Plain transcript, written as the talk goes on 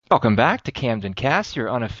Welcome back to Camden Cast,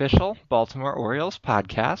 your unofficial Baltimore Orioles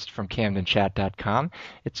podcast from CamdenChat.com.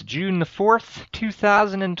 It's June the 4th,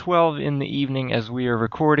 2012 in the evening as we are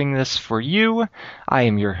recording this for you. I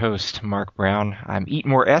am your host, Mark Brown. I'm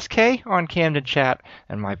EatMoreSK on Camden Chat,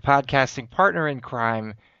 and my podcasting partner in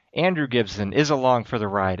crime, Andrew Gibson, is along for the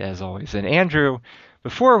ride as always. And Andrew,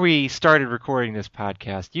 before we started recording this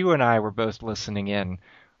podcast, you and I were both listening in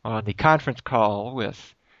on the conference call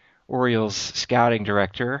with Orioles scouting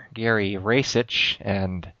director Gary Racich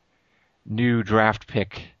and new draft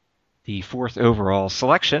pick, the fourth overall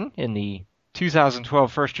selection in the 2012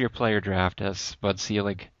 first-year player draft, as Bud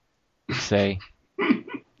Selig would say,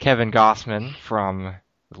 Kevin Gossman from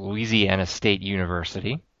Louisiana State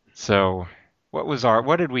University. So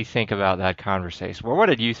what did we think about that conversation? Well, what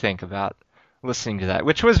did you think about listening to that?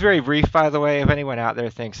 Which was very brief, by the way. If anyone out there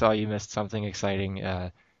thinks, oh, you missed something exciting,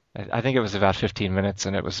 I think it was about 15 minutes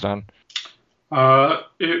and it was done.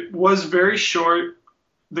 It was very short.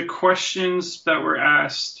 The questions that were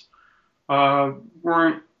asked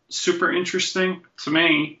weren't super interesting to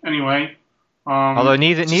me, anyway. Although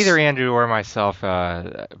neither Andrew or myself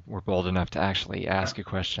were bold enough to actually ask a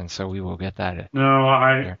question, so we will get that. No,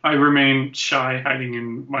 I remain shy, hiding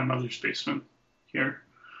in my mother's basement here.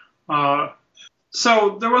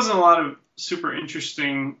 So there wasn't a lot of super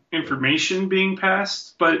interesting information being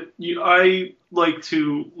passed, but I like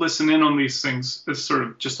to listen in on these things as sort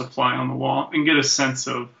of just a fly on the wall and get a sense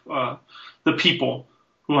of the people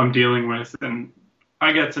who I'm dealing with. And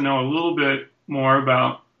I got to know a little bit more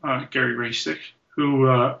about Gary Racich, who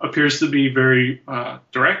appears to be very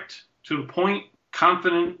direct, to the point,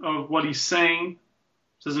 confident of what he's saying,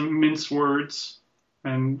 doesn't mince words,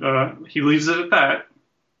 and he leaves it at that.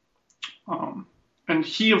 And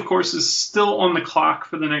he, of course, is still on the clock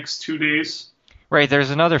for the next 2 days. Right, there's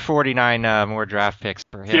another 49 more draft picks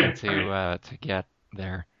for him to get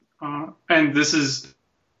there. And this is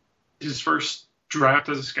his first draft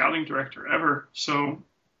as a scouting director ever. So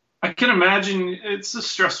I can imagine it's a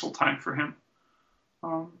stressful time for him.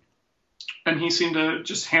 And he seemed to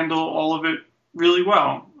just handle all of it really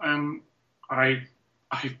well. And I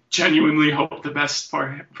genuinely hope the best for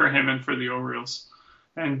him and for the Orioles.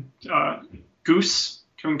 And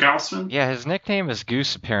Kevin Gossman? Yeah, his nickname is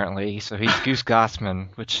Goose, apparently, so he's Goose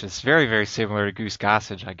Gossman, which is very, very similar to Goose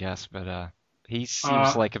Gossage, I guess, but he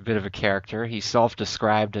seems like a bit of a character. He's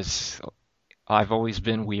self-described as, I've always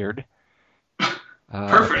been weird.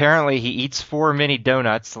 Perfect. Apparently he eats 4 mini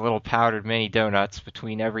donuts, the little powdered mini donuts,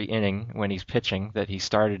 between every inning when he's pitching that he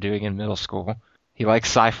started doing in middle school. He likes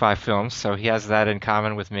sci-fi films, so he has that in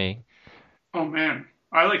common with me. Oh, man.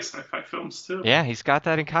 I like sci-fi films, too. Yeah, he's got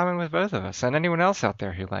that in common with both of us and anyone else out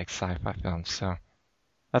there who likes sci-fi films, so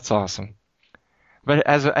that's awesome. But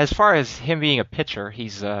as far as him being a pitcher,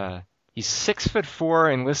 he's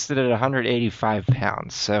 6'4" and listed at 185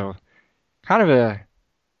 pounds, so kind of a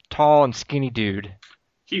tall and skinny dude.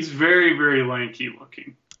 He's very, very lanky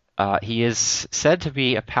looking. He is said to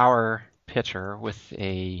be a power pitcher with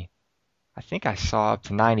I think I saw up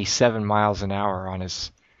to 97 miles an hour on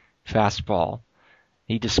his fastball.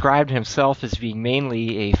 He described himself as being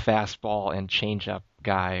mainly a fastball and changeup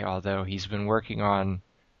guy, although he's been working on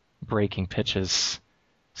breaking pitches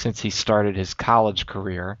since he started his college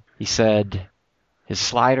career. He said his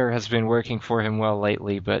slider has been working for him well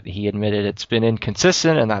lately, but he admitted it's been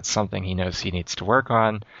inconsistent, and that's something he knows he needs to work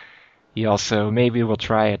on. He also maybe will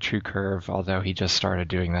try a true curve, although he just started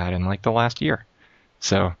doing that in like the last year.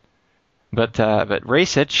 So, but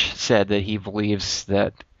Racich said that he believes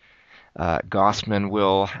that Gossman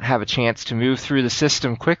will have a chance to move through the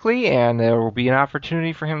system quickly, and there will be an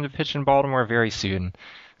opportunity for him to pitch in Baltimore very soon.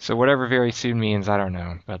 So whatever very soon means, I don't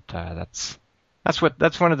know. But that's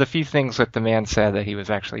one of the few things that the man said that he was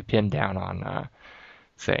actually pinned down on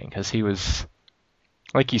saying, because he was,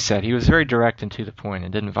 like you said, he was very direct and to the point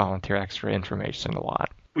and didn't volunteer extra information a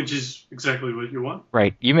lot. Which is exactly what you want.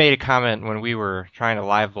 Right. You made a comment when we were trying to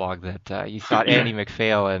live blog that you thought Andy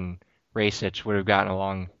MacPhail and Racich would have gotten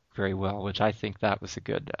along very well, which I think that was a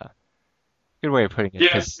good way of putting it.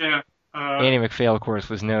 Yes, yeah. Andy MacPhail, of course,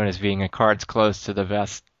 was known as being a cards close to the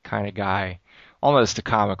vest kind of guy, almost to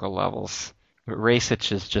comical levels. But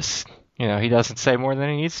Racich is just, he doesn't say more than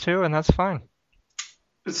he needs to, and that's fine.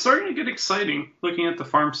 It's starting to get exciting looking at the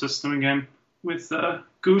farm system again with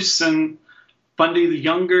Goose and Bundy the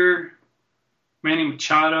Younger, Manny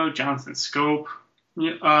Machado, Jonathan Scope.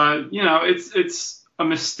 It's a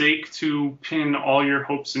mistake to pin all your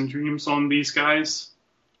hopes and dreams on these guys,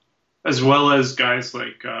 as well as guys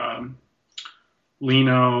like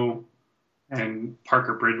Lino and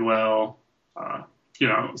Parker Bridwell,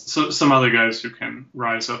 some other guys who can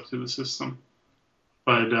rise up to the system.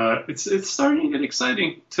 But it's starting to get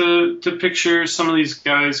exciting to picture some of these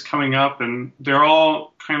guys coming up, and they're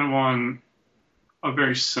all kind of on a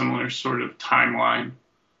very similar sort of timeline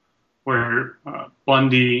where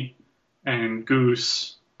Bundy and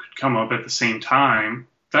Goose could come up at the same time.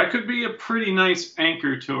 That could be a pretty nice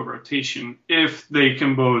anchor to a rotation if they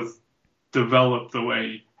can both develop the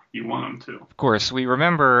way you want them to. Of course, we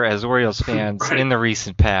remember as Orioles fans Right. in the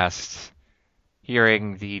recent past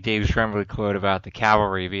hearing the Dave Tremblay quote about the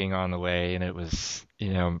cavalry being on the way, and it was,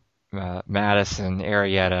 Madison,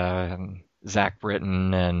 Arrieta, and Zach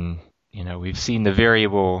Britton, and, we've seen the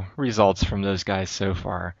variable results from those guys so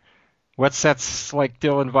far. What sets like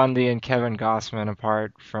Dylan Bundy and Kevin Gossman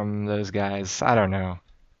apart from those guys? I don't know.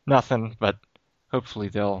 Nothing, but hopefully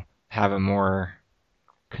they'll have a more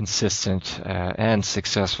consistent and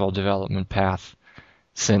successful development path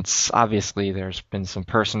since obviously there's been some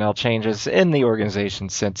personnel changes in the organization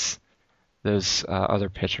since those other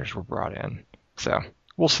pitchers were brought in. So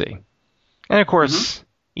we'll see. And of course,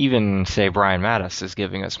 even say Brian Mattis is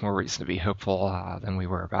giving us more reason to be hopeful than we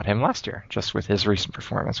were about him last year, just with his recent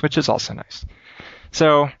performance, which is also nice.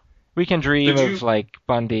 So we can dream of like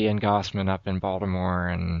Bundy and Gossman up in Baltimore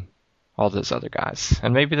and all those other guys,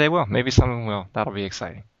 and maybe they will. Maybe some of them will. That'll be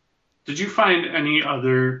exciting. Did you find any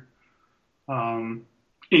other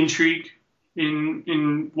intrigue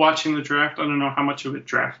in watching the draft? I don't know how much of a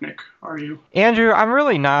draftnik are you? Andrew, I'm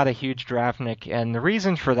really not a huge draftnik, and the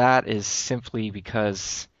reason for that is simply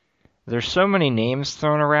because there's so many names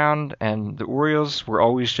thrown around, and the Orioles were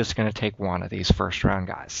always just going to take one of these first-round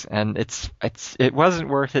guys, and it wasn't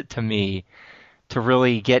worth it to me to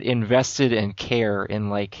really get invested and care in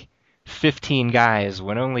like 15 guys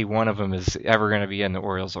when only one of them is ever going to be in the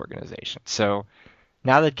Orioles organization. So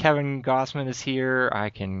now that Kevin Gossman is here, I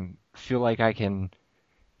can feel like I can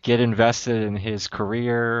get invested in his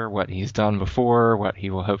career, what he's done before, what he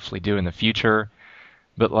will hopefully do in the future.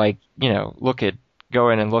 But look at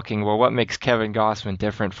going and looking, well, what makes Kevin Gossman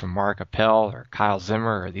different from Mark Appel or Kyle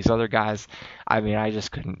Zimmer or these other guys? I mean, I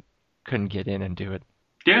just couldn't get in and do it.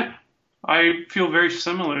 Yeah, I feel very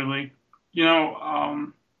similarly.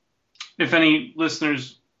 If any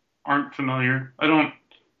listeners aren't familiar, I don't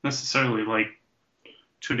necessarily like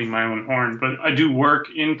tooting my own horn, but I do work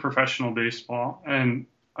in professional baseball, and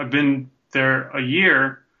I've been there a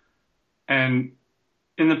year, and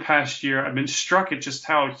in the past year, I've been struck at just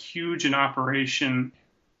how huge an operation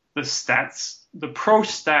the pro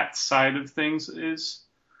stats side of things is,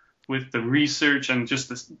 with the research and just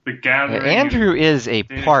the gathering. Andrew is a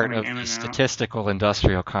part of the statistical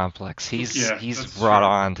industrial complex. He's brought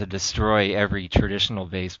on to destroy every traditional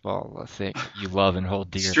baseball thing you love and hold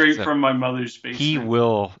dear. Straight from my mother's basement. He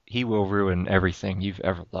will ruin everything you've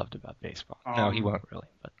ever loved about baseball. No, he won't really.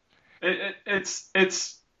 But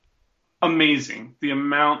it's amazing the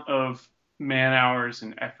amount of man hours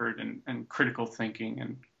and effort and critical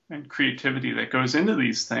thinking and creativity that goes into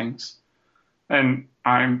these things. And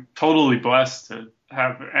I'm totally blessed to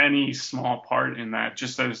have any small part in that,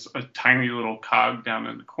 just as a tiny little cog down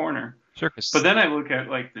in the corner. Sure. But then I look at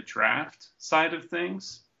like the draft side of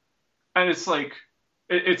things, and it's like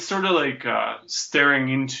it's sort of like staring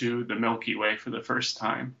into the Milky Way for the first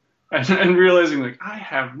time, and realizing like I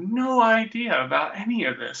have no idea about any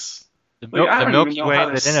of this. The Milky Way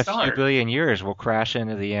that in a few billion years will crash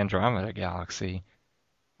into the Andromeda Galaxy.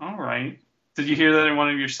 All right. Did you hear that in one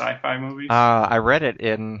of your sci-fi movies? I read it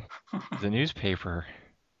in the newspaper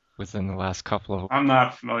within the last couple of... I'm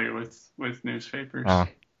not familiar with newspapers. Oh,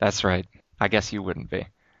 that's right. I guess you wouldn't be.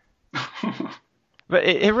 But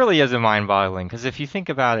it really is a mind-boggling, because if you think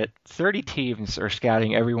about it, 30 teams are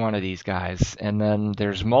scouting every one of these guys, and then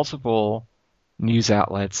there's multiple news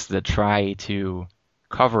outlets that try to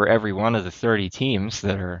cover every one of the 30 teams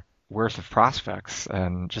that are worth of prospects,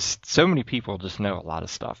 and just so many people just know a lot of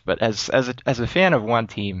stuff. But as a fan of one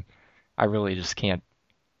team, I really just can't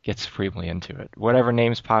get supremely into it. Whatever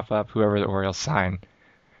names pop up, whoever the Orioles sign,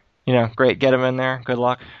 great, get them in there. Good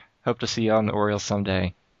luck. Hope to see you on the Orioles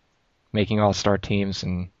someday, making all-star teams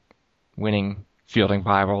and winning fielding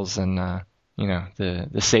Bibles and the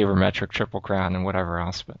sabermetric Triple Crown and whatever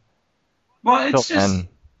else. But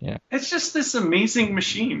it's just this amazing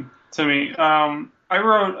machine to me. I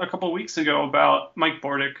wrote a couple weeks ago about Mike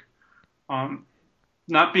Bordick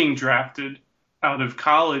not being drafted out of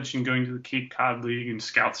college and going to the Cape Cod League and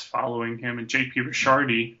scouts following him, and J.P.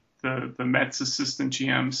 Ricciardi, the Mets assistant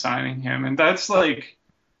GM, signing him. And that's like,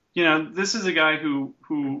 this is a guy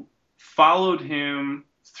who followed him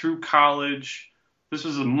through college. This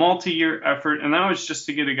was a multi-year effort, and that was just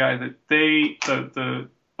to get a guy that the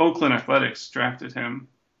Oakland Athletics drafted him.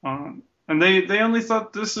 And they only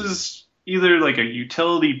thought this is either like a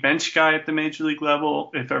utility bench guy at the major league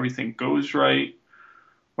level if everything goes right,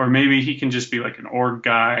 or maybe he can just be like an org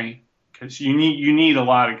guy because you need a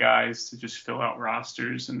lot of guys to just fill out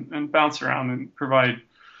rosters and bounce around and provide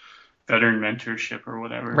veteran mentorship or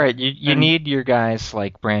whatever. Right, you need your guys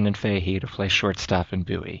like Brandon Fahey to play shortstop and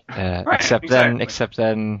Bowie. Right, except exactly.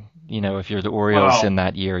 then, if you're the Orioles in Well,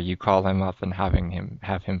 that year, you call him up and have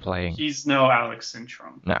him playing. he's no Alex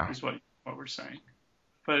Sintrom, No. is what we're saying.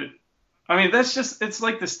 But I mean, it's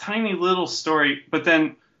like this tiny little story, but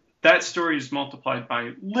then that story is multiplied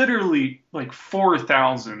by literally like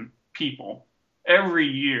 4,000 people every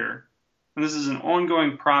year. And this is an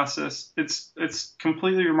ongoing process. It's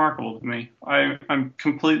completely remarkable to me. I'm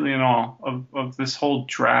completely in awe of this whole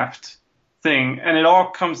draft thing. And it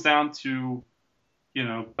all comes down to,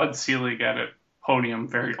 Bud Selig at a podium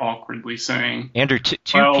very awkwardly saying, Andrew, two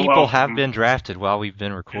well, people have welcome. been drafted while we've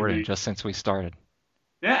been recording, And just since we started.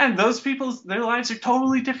 yeah, and those people's their lives are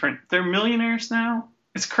totally different. They're millionaires now.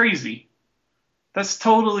 It's crazy. That's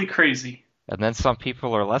totally crazy. And then some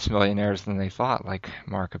people are less millionaires than they thought, like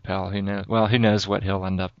Mark Appel. Who knows? Well, who knows what he'll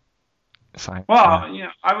end up signing for.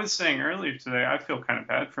 Well, I was saying earlier today, I feel kind of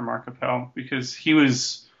bad for Mark Appel because he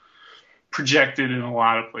was projected in a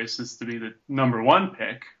lot of places to be the number one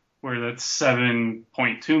pick, where that's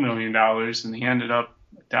 $7.2 million, and he ended up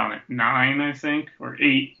down at 9, I think, or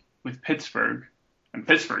 8 with Pittsburgh, and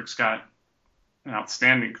Pittsburgh's got an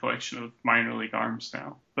outstanding collection of minor league arms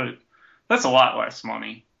now, but that's a lot less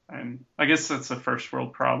money, and I guess that's a first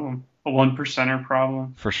world problem, a one percenter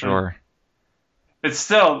problem. For sure. It's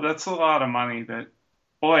still that's a lot of money. That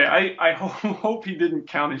boy, I hope he didn't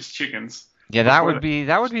count his chickens. Yeah, that would be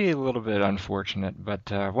a little bit unfortunate.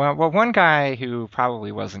 But one guy who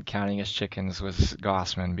probably wasn't counting his chickens was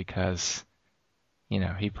Gossman because,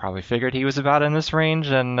 he probably figured he was about in this range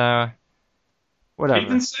and whatever. He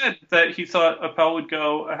even said that he thought Appel would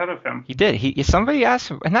go ahead of him. He did. Somebody asked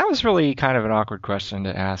him, and that was really kind of an awkward question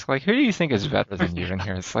to ask. Like, who do you think is better than you in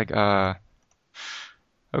here? It's like,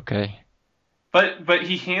 okay. But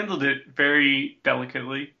he handled it very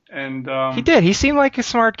delicately, and he did. He seemed like a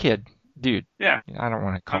smart kid, dude. Yeah. I don't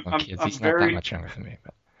want to call him kids. He's not that much younger than me,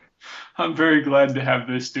 but. I'm very glad to have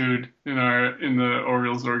this dude in the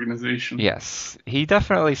Orioles organization. Yes, he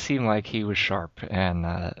definitely seemed like he was sharp, and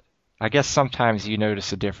I guess sometimes you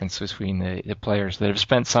notice a difference between the players that have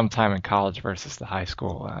spent some time in college versus the high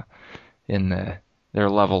school in their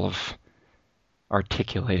level of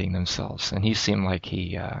articulating themselves, and he seemed like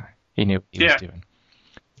he knew what he was doing.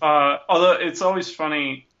 Although it's always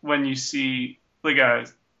funny when you see like a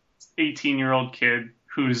 18-year-old kid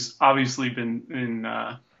who's obviously been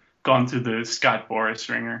gone through the Scott Boras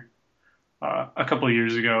ringer. A couple of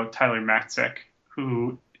years ago, Tyler Matzek,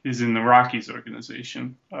 who is in the Rockies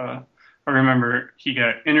organization. I remember he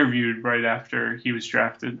got interviewed right after he was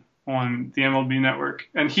drafted on the MLB Network,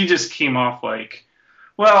 and he just came off like,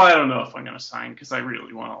 well, I don't know if I'm going to sign because I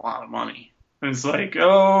really want a lot of money. And it's like,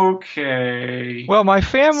 okay. Well, my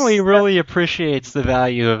family really appreciates the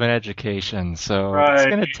value of an education, so it's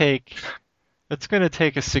going to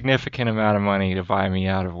take a significant amount of money to buy me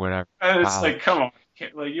out of whatever. And it's like, come on,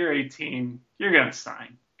 like you're 18, you're gonna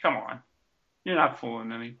sign. Come on, you're not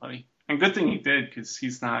fooling anybody. And good thing he did because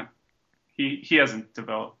he hasn't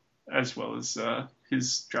developed as well as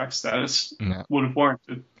his draft status would have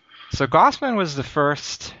warranted. So Gossman was the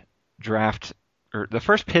first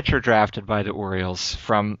pitcher drafted by the Orioles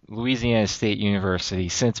from Louisiana State University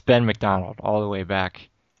since Ben McDonald all the way back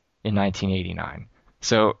in 1989.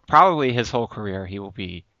 So probably his whole career he will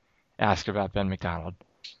be asked about Ben McDonald.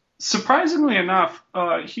 Surprisingly enough,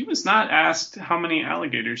 he was not asked how many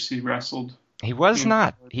alligators he wrestled. He was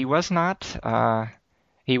not. He was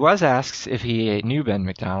asked if he knew Ben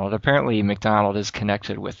McDonald. Apparently McDonald is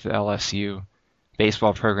connected with the LSU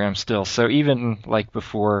baseball program still. So even like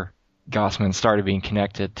before Gossman started being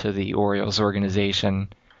connected to the Orioles organization,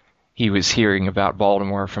 he was hearing about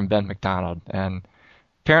Baltimore from Ben McDonald, and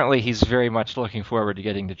apparently he's very much looking forward to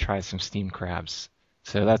getting to try some steamed crabs.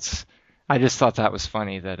 So I just thought that was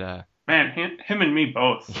funny that man, him and me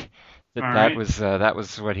both. that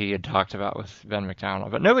was what he had talked about with Ben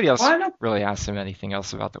McDonald, but nobody else really asked him anything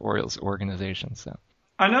else about the Orioles organization. So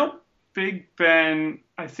I know Big Ben.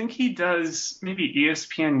 I think he does maybe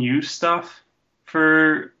ESPNU stuff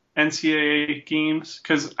for NCAA games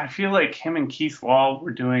because I feel like him and Keith Law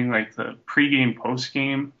were doing like the pregame,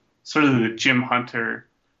 postgame, sort of the Jim Hunter,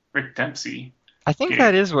 Rick Dempsey. I think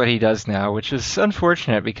that is what he does now, which is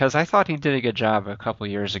unfortunate because I thought he did a good job a couple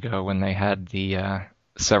years ago when they had the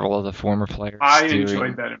several of the former players. I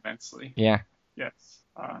enjoyed that immensely. Yeah. Yes.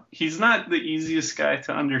 He's not the easiest guy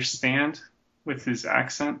to understand with his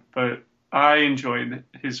accent, but I enjoyed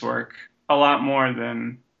his work a lot more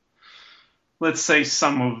than, let's say,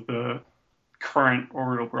 some of the current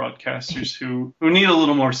Oriole broadcasters who need a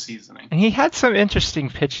little more seasoning. And he had some interesting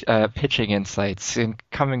pitching insights in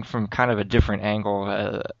coming from kind of a different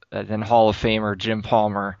angle than Hall of Famer Jim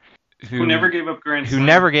Palmer, who never gave up Grand Slam. Who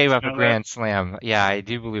never gave up a Grand Slam. Yeah, I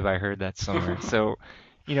do believe I heard that somewhere. So,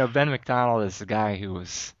 Ben McDonald is the guy who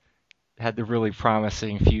had the really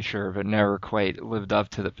promising future, but never quite lived up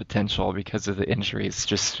to the potential because of the injuries.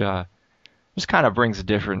 Just kind of brings a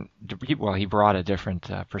different. Well, he brought a different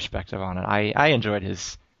perspective on it. I enjoyed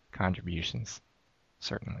his contributions,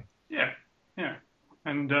 certainly. Yeah,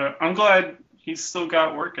 and I'm glad he's still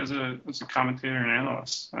got work as a commentator and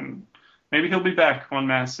analyst, and maybe he'll be back on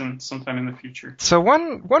Madison sometime in the future. So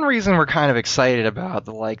one reason we're kind of excited about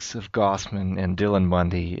the likes of Gausman and Dylan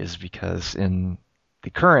Bundy is because in the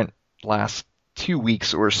current last 2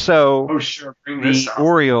 weeks or so, the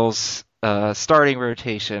Orioles' starting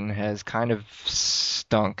rotation has kind of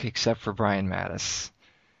stunk, except for Brian Matusz.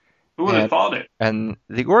 Who would have thought it? And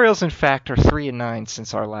the Orioles, in fact, are 3-9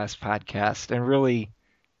 since our last podcast, and really,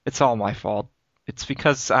 it's all my fault. It's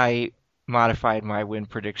because I modified my win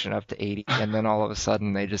prediction up to 80, and then all of a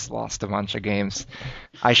sudden they just lost a bunch of games.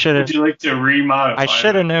 I should have. Would you like to remodify? I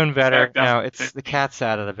should have known better. No, it's the cat's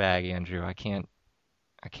out of the bag, Andrew. I can't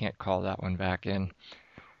call that one back in.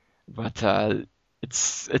 But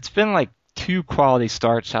it's been like 2 quality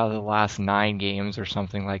starts out of the last 9 games or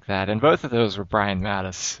something like that, and both of those were Brian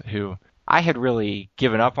Matusz, who I had really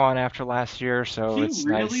given up on after last year. So it's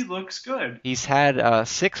nice. He really looks good. He's had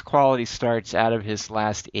 6 quality starts out of his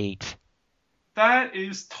last 8. That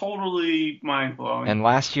is totally mind-blowing. And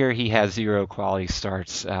last year he had 0 quality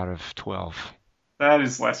starts out of 12. That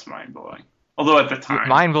is less mind-blowing. Although at the time...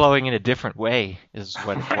 Mind-blowing in a different way is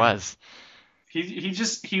what it was. He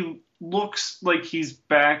looks like he's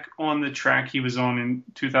back on the track he was on in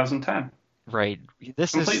 2010. Right.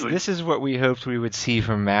 This is what we hoped we would see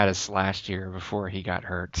from Matusz last year before he got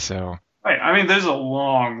hurt. So. Right. I mean, there's a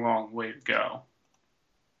long, long way to go.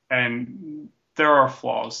 And there are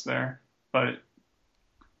flaws there. But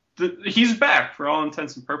he's back for all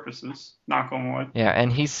intents and purposes. Knock on wood. Yeah, and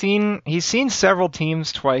he's seen several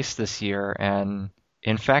teams twice this year, and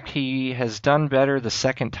in fact, he has done better the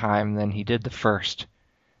second time than he did the first,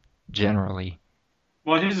 generally.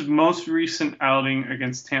 Well, his most recent outing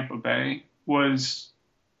against Tampa Bay was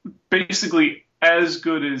basically as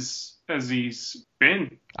good as he's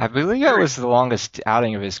been. I believe it was the longest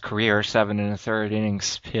outing of his career, 7 1/3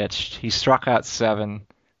 innings pitched. He struck out 7.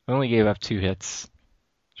 Only gave up 2 hits.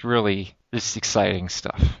 It's really this exciting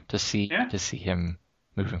stuff to see him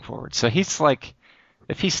moving forward. So he's like,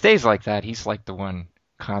 if he stays like that, he's like the one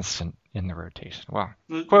constant in the rotation. Well,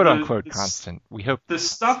 quote unquote constant. We hope the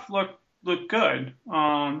stuff look good.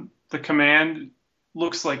 The command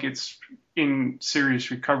looks like it's in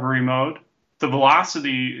serious recovery mode. The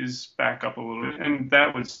velocity is back up a little bit, and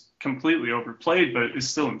that was completely overplayed, but it's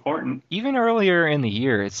still important. Even earlier in the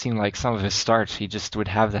year, it seemed like some of his starts, he just would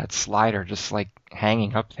have that slider just like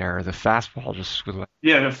hanging up there. The fastball just would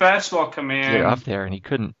the fastball command get up there, and he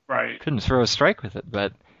couldn't throw a strike with it.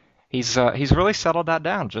 But he's really settled that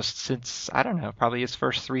down just since, I don't know, probably his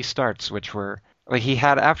first 3 starts, which were like he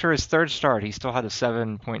had after his 3rd start, he still had a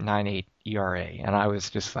 7.98 ERA, and I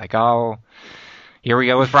was just like, oh. Here we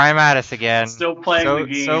go with Brian Matusz again. Still playing the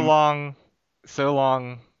game. So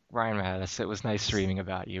long, Brian Matusz. It was nice streaming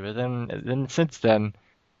about you. But then since then,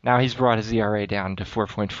 now he's brought his ERA down to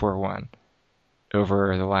 4.41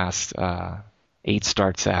 over the last 8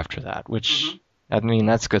 starts after that, which, I mean,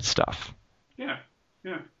 that's good stuff. Yeah.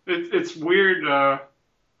 It's weird.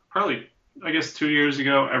 Probably, I guess 2 years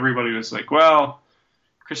ago, everybody was like, well,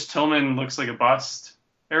 Chris Tillman looks like a bust.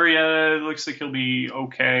 Arrieta looks like he'll be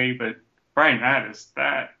okay, but Brian Matusz,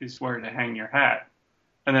 that is where to hang your hat.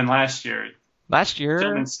 And then last year,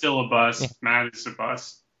 Tillman's still a bust. Yeah. Matusz a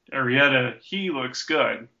bust. Arrieta, he looks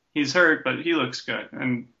good. He's hurt, but he looks good.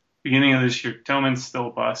 And beginning of this year, Tillman's still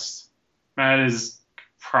a bust. Matusz is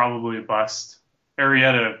probably a bust.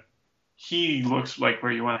 Arrieta, he looks like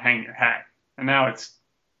where you want to hang your hat. And now it's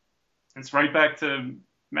right back to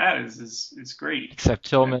Matusz is great. Except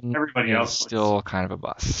Tillman, everybody else is still kind of a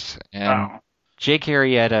bust. And Jake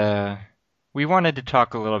Arrieta. We wanted to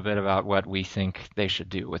talk a little bit about what we think they should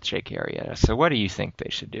do with Jake Arrieta. So what do you think they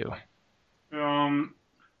should do?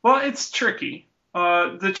 Well, it's tricky.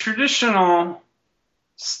 The traditional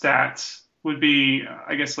stats would be,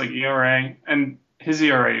 I guess, like ERA, and his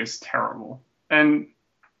ERA is terrible. And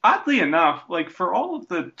oddly enough, like for all of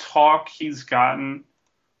the talk he's gotten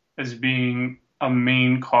as being a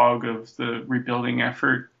main cog of the rebuilding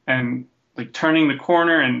effort, and like turning the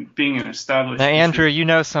corner and being an Now, established Andrew, contributor. you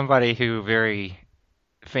know somebody who very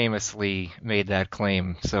famously made that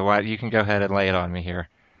claim, so you can go ahead and lay it on me here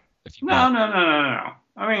if you No, want. no, no, no, no.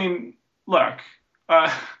 I mean, look,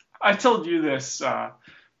 uh, I told you this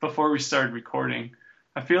before we started recording.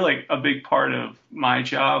 I feel like a big part of my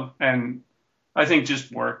job, and I think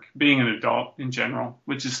just work, being an adult in general,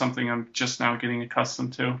 which is something I'm just now getting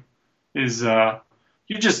accustomed to, is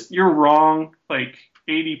you're wrong like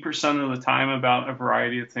 80% of the time about a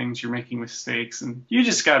variety of things. You're making mistakes, and you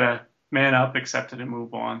just gotta man up, accept it, and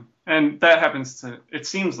move on. And that happens to. It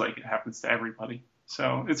seems like it happens to everybody.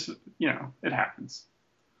 So it's it happens.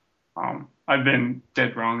 I've been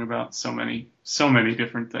dead wrong about so many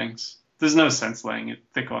different things. There's no sense laying it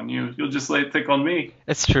thick on you. You'll just lay it thick on me.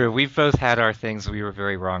 It's true. We've both had our things we were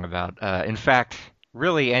very wrong about. In fact,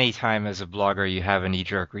 really, any time as a blogger you have a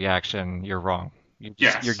knee-jerk reaction, you're wrong. You're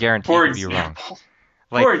Yes. guaranteed For to be wrong. example.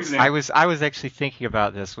 Like For I example. was I was actually thinking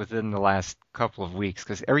about this within the last couple of weeks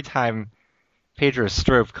because every time Pedro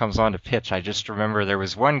Strop comes on to pitch, I just remember there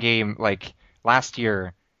was one game like last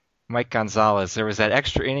year, Mike Gonzalez, there was that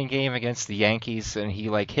extra inning game against the Yankees and he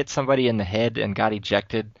like hit somebody in the head and got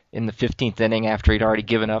ejected in the 15th inning after he'd already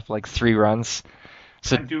given up like 3 runs.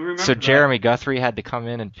 So I do so remember that. Jeremy Guthrie had to come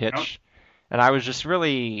in and Yep. pitch. And I was just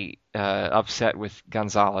really upset with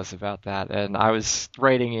Gonzalez about that. And I was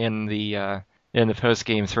writing in the post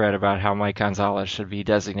game thread about how Mike Gonzalez should be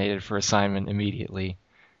designated for assignment immediately.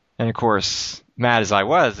 And of course, mad as I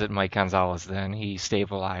was at Mike Gonzalez then, he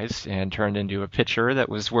stabilized and turned into a pitcher that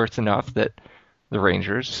was worth enough that the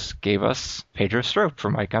Rangers gave us Pedro Strop for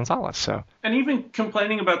Mike Gonzalez. So And even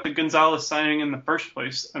complaining about the Gonzalez signing in the first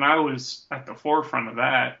place, and I was at the forefront of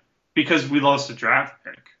that because we lost a draft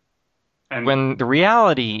pick. And when the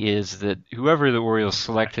reality is that whoever the Orioles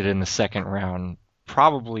selected in the second round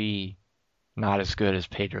probably not as good as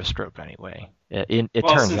Pedro Strop anyway. It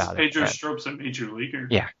well, turns since out Pedro that. Strop's a major leaguer,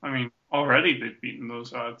 Yeah. I mean, already they've beaten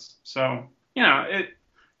those odds. So,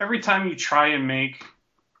 every time you try and make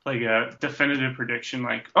like a definitive prediction,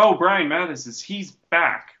 like, oh, Brian Mattis he's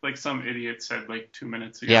back, like some idiot said like 2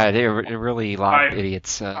 minutes ago. Yeah, there are really a lot of I,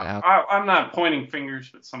 idiots out. I'm not pointing fingers,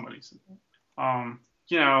 but somebody said that.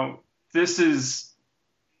 You know, this is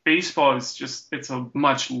baseball is just it's a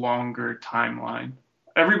much longer timeline.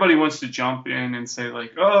 Everybody wants to jump in and say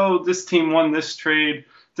like, oh, this team won this trade,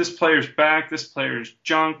 this player's back, this player's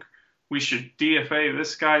junk. We should DFA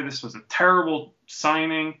this guy. This was a terrible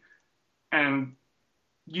signing, and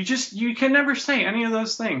you can never say any of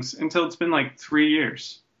those things until it's been like 3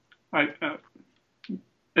 years. I,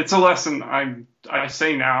 it's a lesson I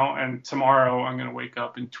say now, and tomorrow I'm gonna wake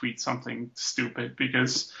up and tweet something stupid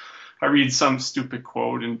because I read some stupid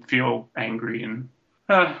quote and feel angry, and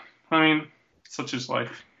I mean, such is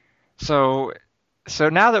life. So so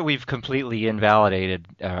now that we've completely invalidated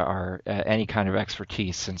our any kind of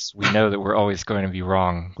expertise, since we know that we're always going to be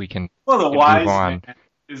wrong, Well, the we can move wise man on.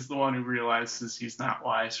 is the one who realizes he's not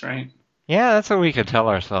wise, right? Yeah, that's what we could tell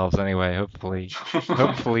ourselves anyway.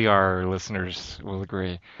 Hopefully our listeners will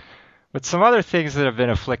agree. But some other things that have been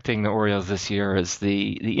afflicting the Orioles this year is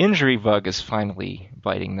the injury bug is finally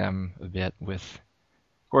biting them a bit. Of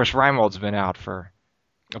course, Reimold's been out for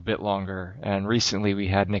a bit longer, and recently we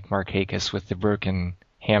had Nick Markakis with the broken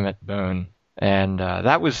hamate bone, and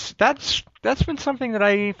that's been something that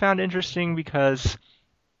I found interesting because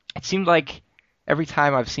it seemed like every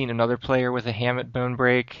time I've seen another player with a hamate bone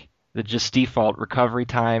break, the just default recovery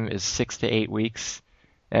time is 6 to 8 weeks.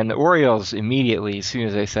 And the Orioles immediately, as soon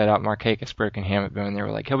as they set out Markakis broken hamate bone, they were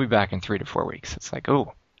like, he'll be back in 3 to 4 weeks. It's like,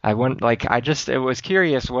 oh, I was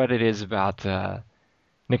curious what it is about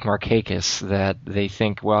Nick Markakis that they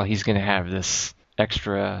think, well, he's going to have this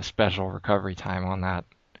extra special recovery time on that.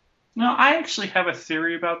 No, I actually have a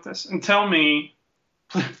theory about this, and tell me,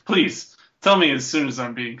 please, tell me as soon as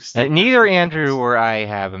I'm being stupid. Neither Andrew or I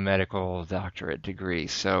have a medical doctorate degree,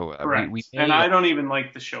 so we Correct. And may. I don't even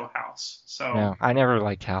like the show House. So, No, I never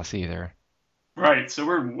liked House either. right. So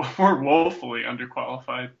we're woefully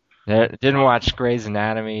underqualified. Didn't watch Grey's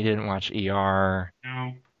Anatomy, didn't watch ER.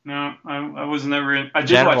 No, no, I was never in. I did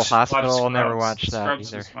General watch Hospital, never Scrubs. watched that Scrubs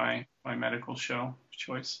either. was my medical show of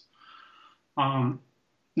choice. Um,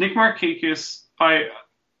 Nick Markakis,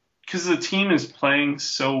 because the team is playing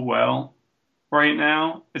so well right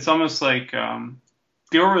now, it's almost like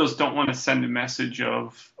the Orioles don't want to send a message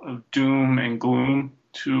of doom and gloom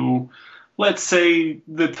to, let's say,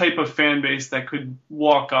 the type of fan base that could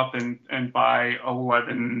walk up and buy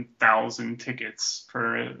 11,000 tickets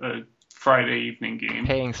for a Friday evening game.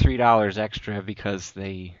 Paying $3 extra because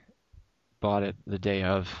they bought it the day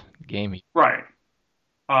of the game. Right.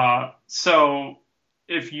 So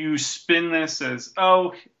if you spin this as,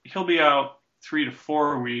 oh, he'll be out 3 to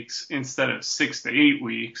 4 weeks instead of 6 to 8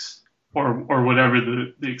 weeks, or whatever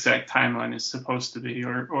the exact timeline is supposed to be,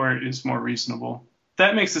 or is more reasonable,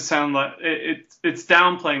 that makes it sound like it's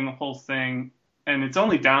downplaying the whole thing, and it's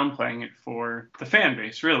only downplaying it for the fan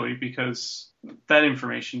base, really, because that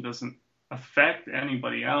information doesn't affect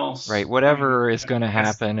anybody else. Right. Whatever is going to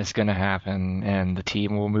happen is going to happen, and the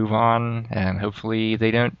team will move on, and hopefully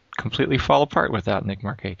they don't completely fall apart without Nick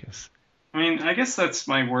Markakis. I mean, I guess that's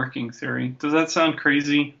my working theory. Does that sound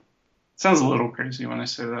crazy? It sounds a little crazy when I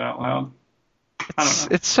say that out loud. I don't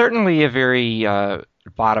know. It's certainly a very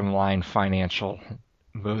bottom line financial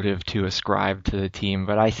motive to ascribe to the team,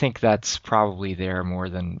 but I think that's probably there more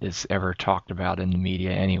than is ever talked about in the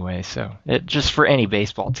media anyway. So it just for any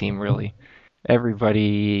baseball team, really,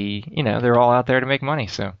 everybody, they're all out there to make money.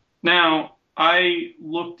 So now I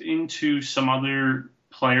looked into some other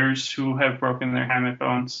players who have broken their hamate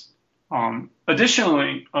bones.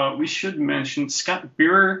 Additionally, we should mention Scott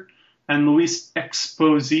Beer and Luis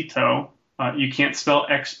Exposito. You can't spell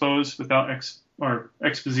expose without or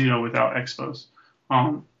Exposito without expose.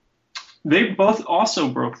 They both also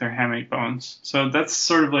broke their hamate bones, so that's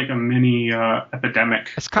sort of like a mini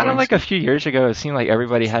epidemic. It's kind of like a few years ago. It seemed like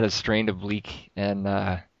everybody had a strained oblique, and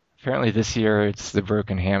apparently this year it's the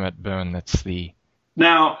broken hamate bone that's the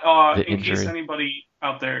in injury. Case anybody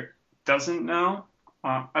out there doesn't know,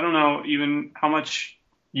 I don't know even how much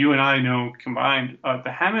you and I know combined. The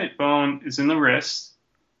hamate bone is in the wrist.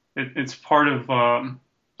 It's part of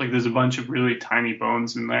there's a bunch of really tiny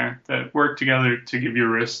bones in there that work together to give your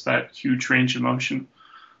wrist that huge range of motion.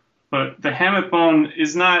 But the hamate bone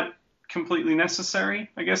is not completely necessary,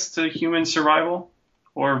 I guess, to human survival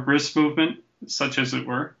or wrist movement, such as it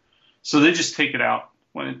were. So they just take it out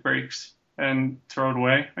when it breaks and throw it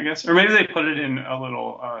away, I guess. Or maybe they put it in a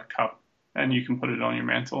little cup and you can put it on your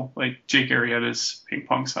mantle, like Jake Arrieta's ping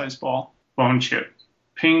pong size ball bone chip.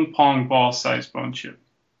 Ping pong ball size bone chip.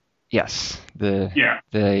 Yes, the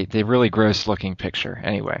really gross looking picture.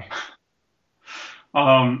 Anyway,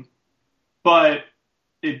 but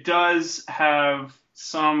it does have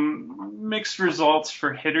some mixed results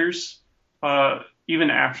for hitters, even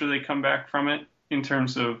after they come back from it, in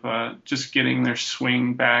terms of just getting their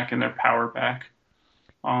swing back and their power back.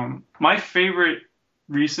 My favorite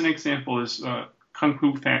recent example is Kung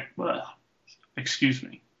Fu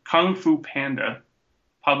Panda.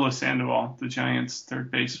 Pablo Sandoval, the Giants'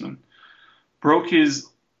 third baseman, broke his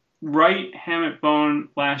right hamate bone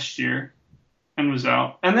last year and was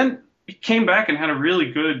out. And then he came back and had a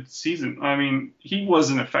really good season. I mean, he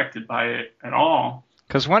wasn't affected by it at all.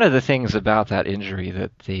 Because one of the things about that injury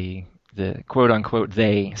that the quote-unquote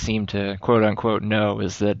they seem to quote-unquote know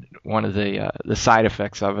is that one of the side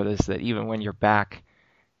effects of it is that even when you're back,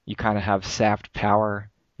 you kind of have sapped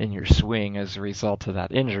power in your swing as a result of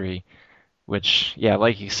that injury. Which, yeah,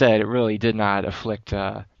 like you said, it really did not afflict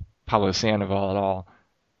Pablo Sandoval at all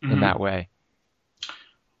in that way.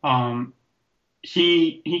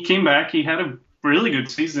 He came back. He had a really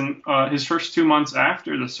good season. His first 2 months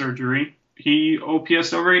after the surgery, he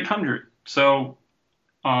OPS over 800. So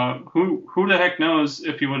who the heck knows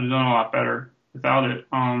if he would have done a lot better without it.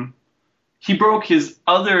 He broke his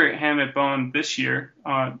other hamate bone this year,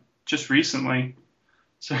 just recently.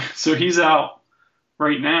 So he's out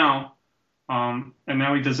right now. And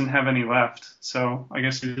now he doesn't have any left, so I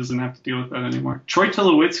guess he doesn't have to deal with that anymore. Troy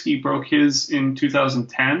Tulowitzki broke his in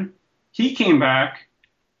 2010. He came back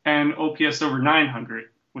and OPS over 900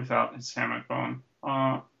 without his hamate bone.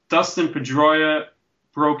 Dustin Pedroia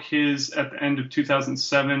broke his at the end of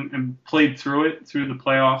 2007 and played through the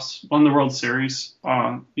playoffs, won the World Series.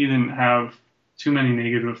 He didn't have too many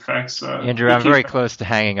negative effects. Andrew, I'm very close to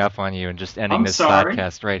hanging up on you and just ending this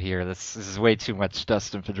podcast right here. This is way too much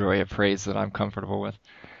Dustin Pedroia praise that I'm comfortable with.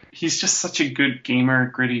 He's just such a good gamer,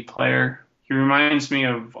 gritty player. He reminds me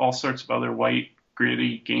of all sorts of other white,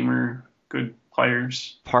 gritty, gamer, good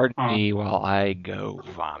players. Pardon me while I go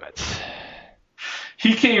vomit.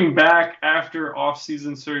 He came back after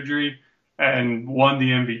off-season surgery and won the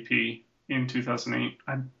MVP in 2008,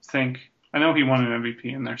 I think. I know he won an MVP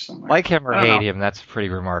in there somewhere. Like him or hate him, that's a pretty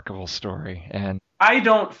remarkable story. And I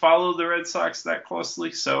don't follow the Red Sox that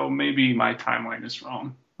closely, so maybe my timeline is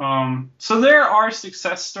wrong. So there are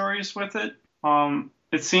success stories with it.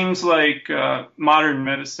 It seems like modern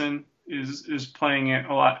medicine is playing it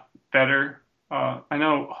a lot better. I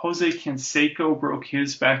know Jose Canseco broke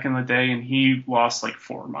his back in the day, and he lost like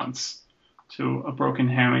 4 months to a broken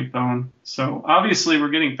hamate bone. So obviously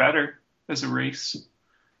we're getting better as a race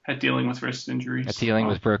at dealing with wrist injuries. At dealing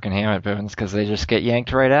with broken hamate bones, because they just get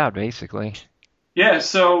yanked right out, basically. Yeah, It's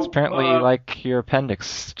so apparently like your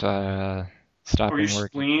appendix or your stopping working.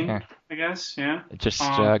 spleen, Yeah, I guess. Yeah. it just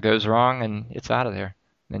Um, goes wrong and it's out of there.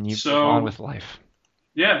 Then you move on so with life.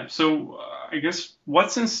 yeah, so I guess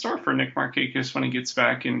what's in store for Nick Markakis when he gets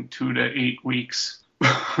back in 2 to 8 weeks?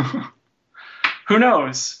 Who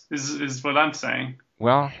knows? Is what I'm saying.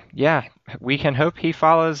 Well, yeah, we can hope he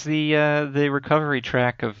follows the recovery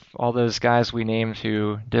track of all those guys we named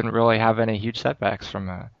who didn't really have any huge setbacks from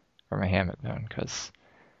a hamate bone, because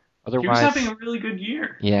He was having otherwise, a really good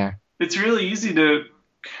year. yeah, It's really easy to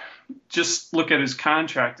just look at his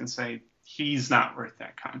contract and say he's not worth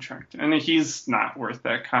that contract, and he's not worth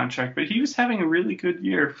that contract. But he was having a really good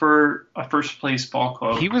year for a first place ball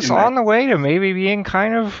club he was in that. on the way to maybe being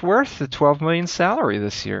kind of worth the 12 million salary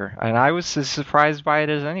this year, and I was as surprised by it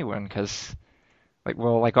as anyone, because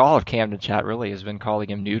like all of Camden chat really has been calling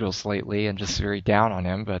him Noodles lately and just very down on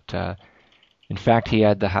him, but in fact he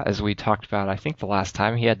had as we talked about, I think the last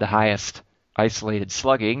time he had the highest isolated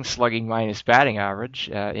slugging minus batting average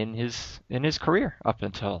in his career up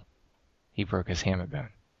until he broke his hamate bone.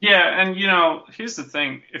 Yeah, and here's the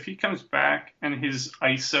thing: if he comes back and his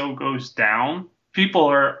ISO goes down, people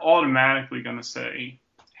are automatically going to say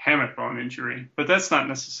hammock bone injury, but that's not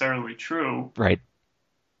necessarily true Right,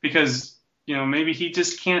 because maybe he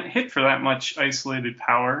just can't hit for that much isolated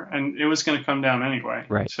power, and it was going to come down anyway.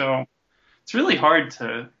 right. So it's really hard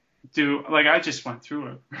to do. Like I just went through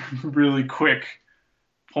a really quick,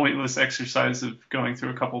 pointless exercise of going through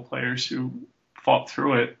a couple players who fought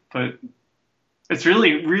through it, but it's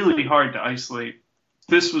really, really hard to isolate.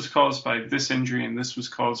 This was caused by this injury, and this was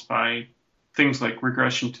caused by things like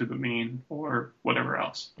regression to the mean or whatever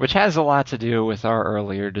else. Which has a lot to do with our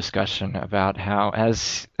earlier discussion about how,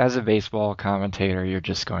 as a baseball commentator, you're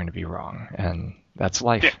just going to be wrong, and that's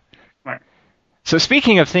life. Yeah, right. So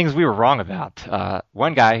speaking of things we were wrong about,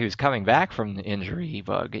 one guy who's coming back from the injury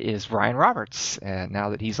bug is Brian Roberts, and now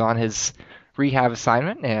that he's on his rehab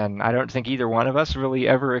assignment, and I don't think either one of us really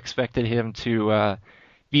ever expected him to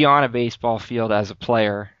be on a baseball field as a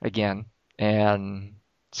player again. And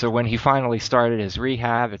so when he finally started his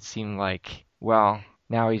rehab, it seemed like, well,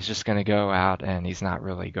 now he's just going to go out and he's not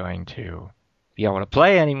really going to be able to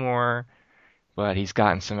play anymore. But he's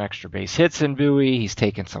gotten some extra base hits in Bowie. He's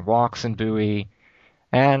taken some walks in Bowie.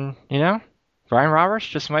 And, Brian Roberts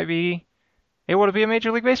just might be able to be a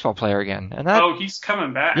Major League Baseball player again. And that, Oh, he's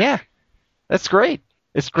coming back. yeah, that's great.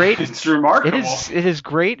 It's great. It's remarkable. It is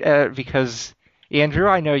great because, Andrew,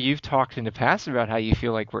 I know you've talked in the past about how you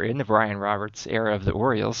feel like we're in the Brian Roberts era of the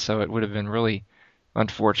Orioles, so it would have been really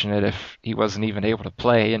unfortunate if he wasn't even able to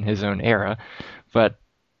play in his own era. But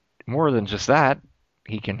more than just that,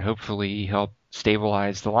 he can hopefully help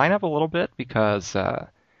stabilize the lineup a little bit because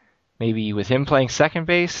maybe with him playing second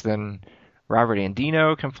base, then Robert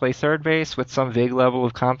Andino can play third base with some vague level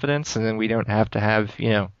of confidence, and then we don't have to have,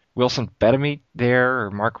 Wilson Betemit there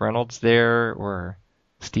or Mark Reynolds there or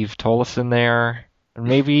Steve Tollefson there. And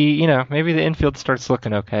maybe the infield starts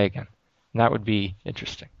looking okay again. And that would be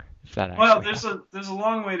interesting if that actually Well, happened. there's a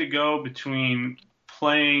long way to go between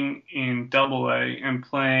playing in Double A and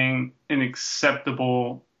playing an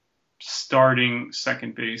acceptable starting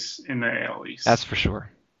second base in the AL That's East. for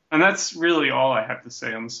sure. And that's really all I have to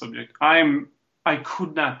say on the subject. I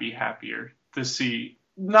could not be happier to see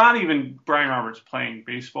not even Brian Roberts playing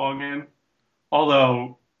baseball again.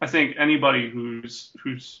 Although I think anybody who's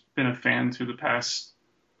been a fan through the past,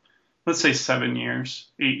 let's say 7 years,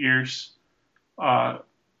 8 years,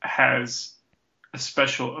 has a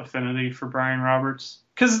special affinity for Brian Roberts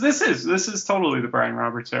because this is totally the Brian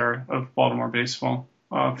Roberts era of Baltimore baseball,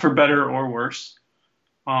 for better or worse.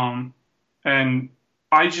 And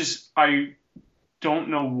I don't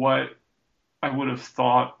know what I would have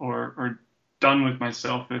thought or done with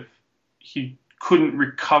myself if he couldn't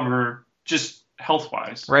recover just health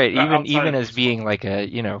wise. Right, Outside even of as baseball. being like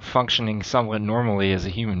a, functioning somewhat normally as a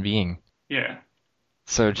human being. Yeah,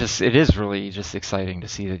 So just it is really just exciting to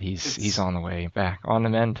see that he's it's on the way back, on the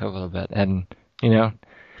mend a little bit. And, you know,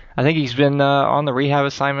 I think he's been on the rehab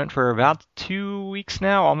assignment for about 2 weeks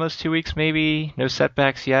now, almost 2 weeks maybe. No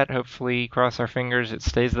setbacks yet. Hopefully, cross our fingers, it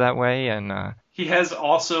stays that way. And he has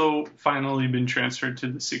also finally been transferred to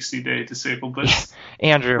the 60-day disabled list,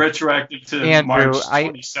 Andrew, retroactive to Andrew, March I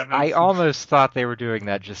 27th. almost thought they were doing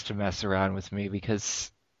that just to mess around with me because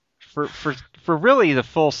for really the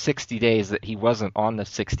full 60 days that he wasn't on the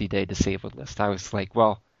 60-day disabled list, I was like,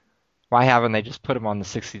 well, why haven't they just put him on the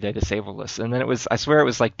 60-day disabled list? And then I swear it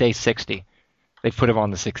was like day 60. They put him on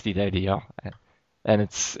the 60-day DL.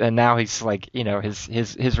 And now he's like,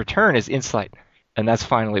 his return is in sight. And that's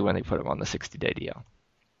finally when they put him on the 60-day DL.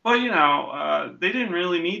 Well, they didn't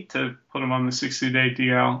really need to put him on the 60-day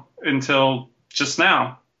DL until just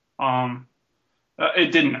now. Um,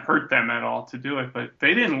 it didn't hurt them at all to do it, but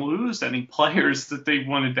they didn't lose any players that they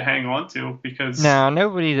wanted to hang on to because No,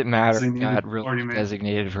 nobody that mattered they needed got really 40 man.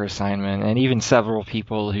 designated for assignment, and even several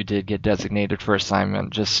people who did get designated for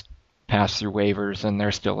assignment just passed through waivers, and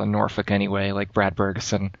they're still in Norfolk anyway, like Brad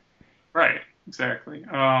Bergeson. Right, exactly.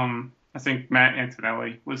 I think Matt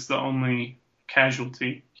Antonelli was the only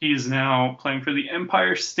casualty. He is now playing for the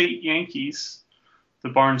Empire State Yankees, the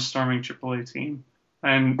barnstorming AAA team.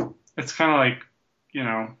 And it's kind of like, you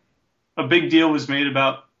know, a big deal was made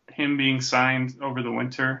about him being signed over the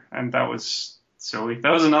winter, and that was silly.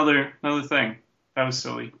 That was another thing. That was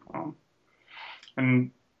silly.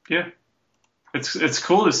 And yeah, it's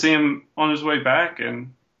cool to see him on his way back,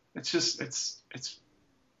 and it's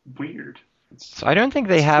weird. So I don't think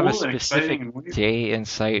they It's have a cool and exciting specific and weird. day in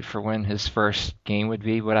sight for when his first game would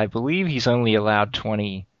be, but I believe he's only allowed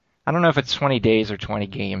 20. I don't know if it's 20 days or 20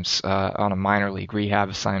 games on a minor league rehab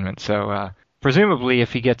assignment. So presumably,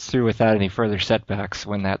 if he gets through without any further setbacks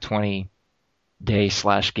when that 20-day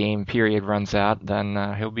slash game period runs out,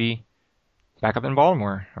 then he'll be back up in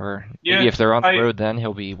Baltimore. Or maybe Yeah, if they're on the I road, then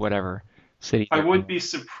he'll be whatever city I they're would in. be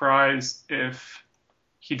surprised if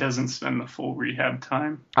he doesn't spend the full rehab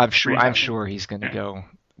time I'm rehabbing. sure he's going to Yeah. go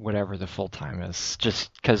whatever the full time is,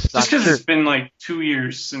 just because Just I'm because sure. it's been like 2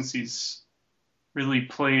 years since he's really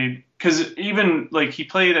played. Because even like he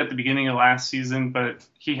played at the beginning of last season, but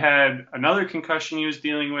he had another concussion he was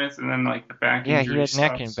dealing with, and then like the back Yeah, he injury had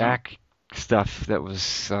neck stuff. and So back stuff that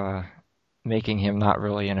was making him not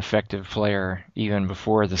really an effective player even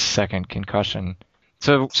before the second concussion.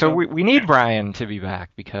 So so we need yeah. Brian to be back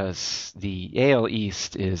because the AL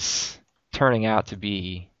East is turning out to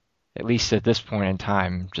be, at least at this point in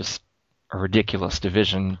time, just a ridiculous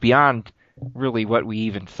division beyond really what we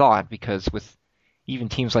even thought because with even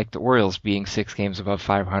teams like the Orioles being 6 games above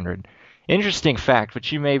 500. Interesting fact,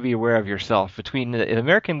 which you may be aware of yourself, between the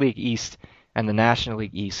American League East and the National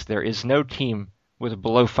League East, there is no team with a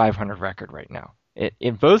below 500 record right now.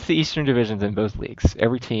 In both the Eastern divisions in both leagues,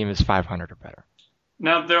 every team is 500 or better.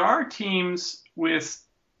 Now there are teams with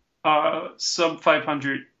sub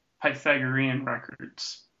 500 Pythagorean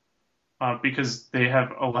records. Because they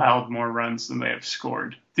have allowed more runs than they have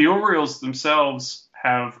scored. The Orioles themselves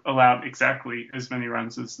have allowed exactly as many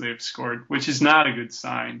runs as they've scored, which is not a good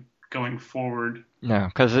sign going forward. No,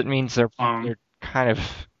 because it means they're Um, kind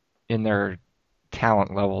of in their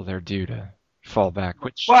talent level they're due to fall back,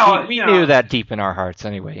 which we, well, we knew that deep in our hearts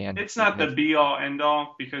anyway. And it's not the be all end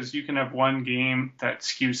all because you can have one game that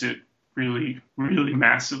skews it really, really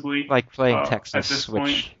massively like playing at this Texas, point.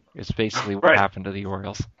 which is basically what Right. happened to the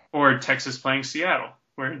Orioles. Or Texas playing Seattle,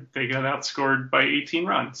 where they got outscored by 18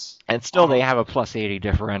 runs. And still, they Um, have a plus 80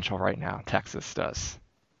 differential right now. Texas does.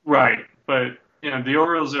 Right, but the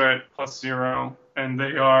Orioles are at +0, and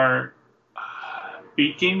they are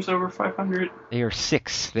 8 games over 500. They are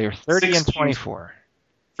six. They are 30 Six and games. 24.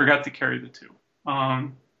 Forgot to carry the two.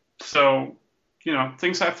 So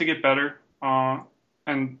things have to get better,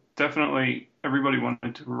 and definitely everybody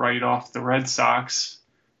wanted to write off the Red Sox.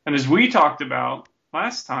 And as we talked about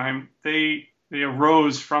last time, they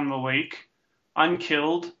arose from the lake,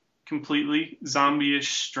 unkilled, completely zombie-ish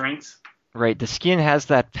strength, Right. The skin has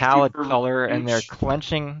that pallid super color, and they're rich.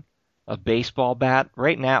 clenching a baseball bat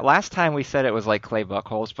right now. Last time we said it was like Clay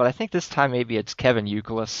Buchholz, but I think this time maybe it's Kevin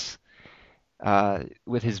Youkilis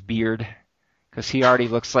with his beard, because he already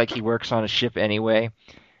looks like he works on a ship anyway.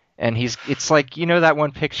 And it's like, that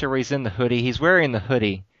one picture where he's in the hoodie. He's wearing the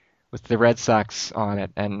hoodie with the Red Sox on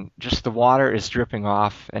it, and just the water is dripping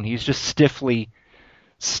off, and he's just stiffly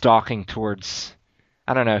stalking towards.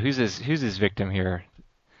 I don't know who's his victim here.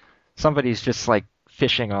 Somebody's just like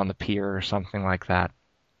fishing on the pier or something like that,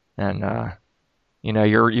 and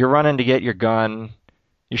you're running to get your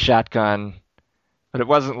shotgun, but it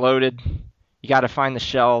wasn't loaded. You got to find the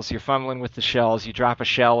shells. You're fumbling with the shells. You drop a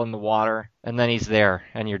shell in the water, and then he's there,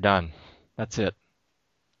 and you're done. That's it.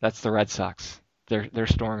 That's the Red Sox. They're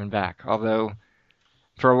storming back. Although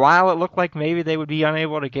for a while it looked like maybe they would be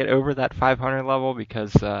unable to get over that 500 level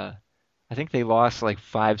because I think they lost like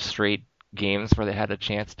 5 straight games where they had a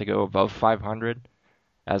chance to go above 500,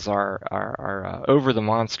 as our over the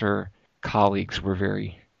monster colleagues were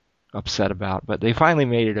very upset about. But they finally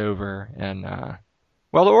made it over, and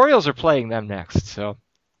well, the Orioles are playing them next, so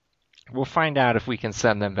we'll find out if we can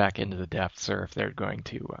send them back into the depths or if they're going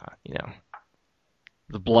to,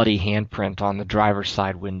 the bloody handprint on the driver's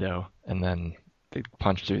side window, and then they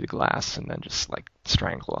punch through the glass and then just like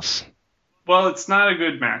strangle us. Well, it's not a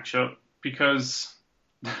good matchup because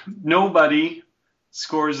nobody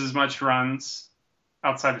scores as much runs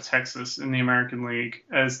outside of Texas in the American League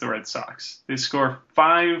as the Red Sox. They score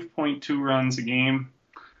 5.2 runs a game.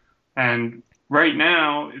 And right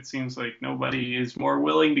now, it seems like nobody is more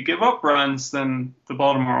willing to give up runs than the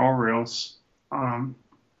Baltimore Orioles.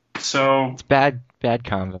 So It's bad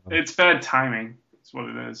combo. it's bad timing. That's what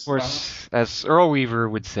it is. Of course, as Earl Weaver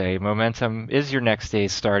would say, momentum is your next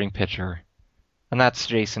day's starting pitcher, and that's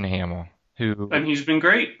Jason Hamill, who, and he's been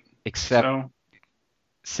great. except So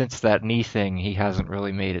since that knee thing, he hasn't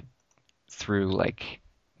really made it through.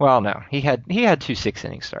 Well, no, he had 2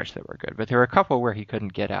 6-inning starts that were good, but there were a couple where he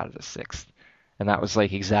couldn't get out of the sixth, and that was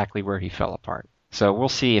like exactly where he fell apart. So we'll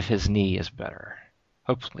see if his knee is better.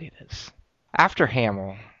 Hopefully it is. After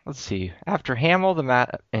Hamill, let's see. After Hamill,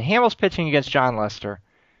 and Hamill's pitching against John Lester,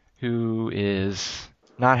 who is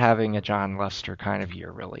not having a John Lester kind of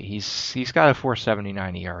year, really. He's got a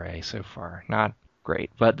 4.79 ERA so far. Not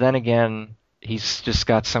great. But then again, he's just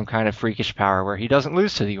got some kind of freakish power where he doesn't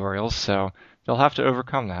lose to the Orioles, so they'll have to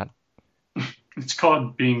overcome that. it's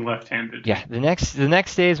called being left-handed. Yeah, the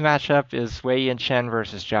next day's matchup is Wei-Yin Chen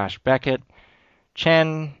versus Josh Beckett.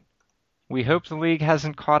 Chen, we hope the league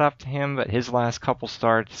hasn't caught up to him, but his last couple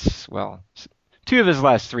starts, well, 2 of his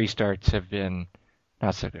last 3 starts have been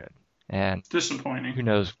not so good. And disappointing. Who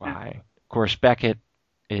knows why. Of course, Beckett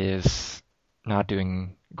is not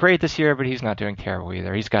doing great this year, but he's not doing terrible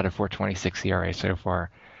either. He's got a 4.26 ERA so far.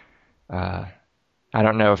 I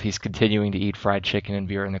don't know if he's continuing to eat fried chicken and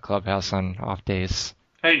beer in the clubhouse on off days.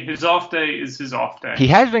 Hey, his off day is his off day. He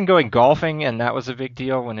has been going golfing, and that was a big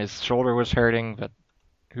deal when his shoulder was hurting, but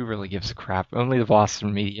who really gives a crap? Only the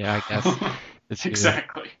Boston media, I guess.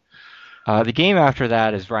 Exactly. The game after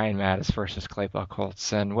that is Ryan Mattis versus Clay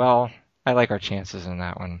Buchholz, and, well, I like our chances in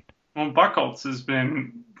that one. Well, Buchholz has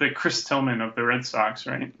been the Chris Tillman of the Red Sox,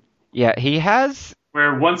 right? Yeah, he has.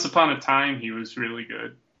 Where once upon a time he was really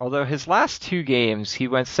good. Although his last 2 games, he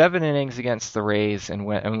went 7 innings against the Rays and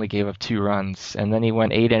only gave up 2 runs, and then he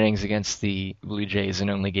went 8 innings against the Blue Jays and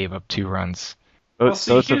only gave up 2 runs, both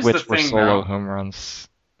of which were solo home runs.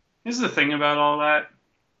 Here's the thing about all that,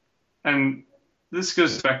 and this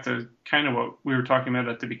goes back to kind of what we were talking about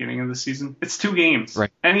at the beginning of the season. It's 2 games. Right.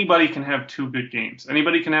 Anybody can have 2 good games.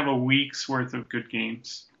 Anybody can have a week's worth of good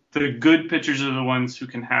games. The good pitchers are the ones who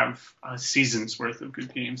can have a season's worth of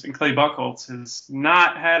good games. And Clay Buchholz has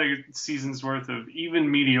not had a season's worth of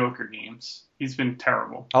even mediocre games. He's been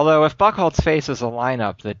terrible. Although if Buchholz faces a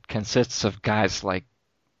lineup that consists of guys like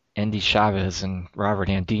Endy Chavez and Robert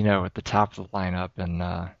Andino at the top of the lineup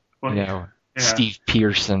and, Steve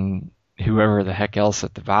Pearce and whoever the heck else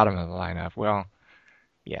at the bottom of the lineup, well,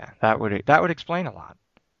 yeah, that would explain a lot.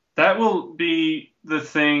 That will be the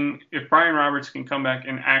thing. If Brian Roberts can come back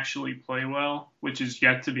and actually play well, which is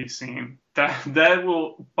yet to be seen, that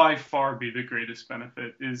will by far be the greatest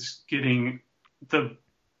benefit, is getting the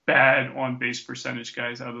bad on-base percentage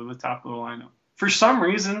guys out of the top of the lineup. For some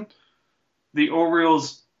reason, the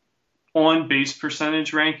Orioles on-base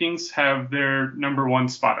percentage rankings have their number 1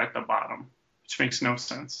 spot at the bottom, which makes no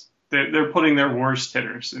sense. They're putting their worst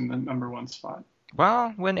hitters in the number 1 spot.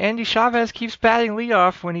 Well, when Endy Chavez keeps batting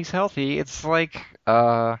leadoff when he's healthy, it's like,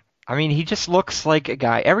 he just looks like a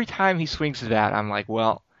guy. Every time he swings the bat, I'm like,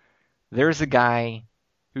 well, there's a guy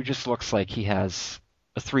who just looks like he has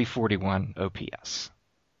a 341 OPS.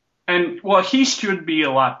 And, well, he should be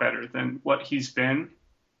a lot better than what he's been.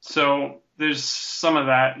 So there's some of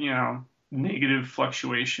that, negative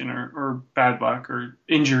fluctuation or bad luck or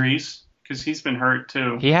injuries, because he's been hurt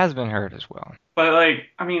too. He has been hurt as well. But,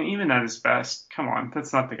 even at his best, come on,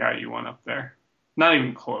 that's not the guy you want up there. Not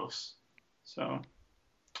even close. So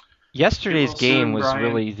yesterday's game was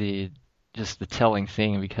really the telling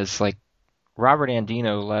thing, because, Robert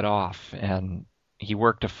Andino led off, and he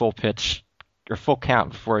worked a full pitch, or full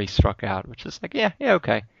count before he struck out, which is like, yeah,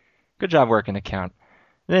 okay. Good job working the count.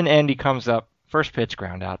 And then Andy comes up, first pitch,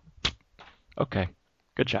 ground out. Okay,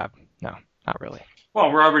 good job. No, not really.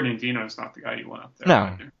 Well, Robert Andino is not the guy you want up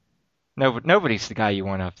there. No, nobody's the guy you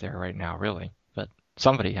want up there right now, really. But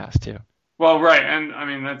somebody has to. Well, right,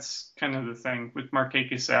 and that's kind of the thing with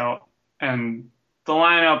Markakis out, and the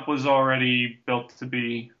lineup was already built to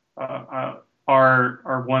be our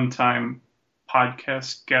one-time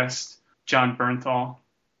podcast guest, John Bernthal,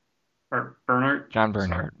 or Bernhardt. John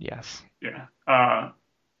Bernhardt, yes. Yeah.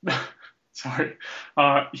 Sorry.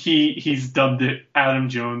 He's dubbed it Adam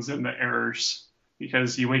Jones and the Errors,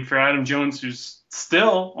 because you wait for Adam Jones, who's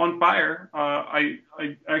still on fire. I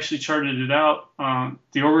actually charted it out.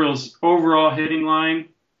 The Orioles' overall hitting line,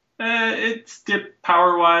 it's dipped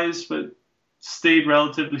power-wise, but stayed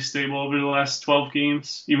relatively stable over the last 12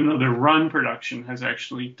 games, even though their run production has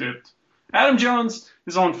actually dipped. Adam Jones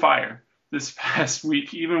is on fire this past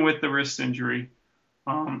week, even with the wrist injury.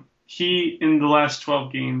 He, in the last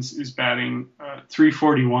 12 games, is batting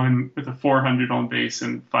 .341 with a 400 on base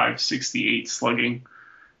and .568 slugging.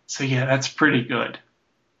 So, yeah, that's pretty good.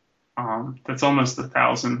 That's almost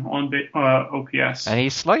 1,000 on OPS. And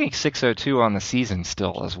he's slugging .602 on the season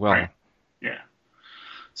still as well. Right. Yeah.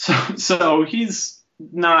 So he's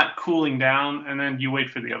not cooling down, and then you wait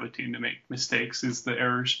for the other team to make mistakes is the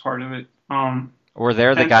errors part of it. Or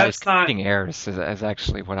they're the guys committing errors is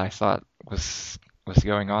actually what I thought was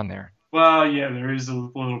going on there. Well, yeah, there is a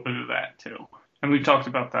little bit of that too, and we've talked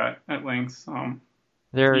about that at length.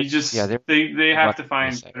 They have to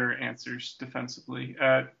find better answers defensively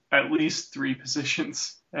at least 3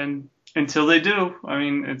 positions, and until they do, I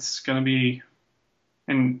mean, it's going to be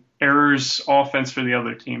an errors offense for the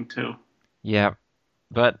other team too. Yeah,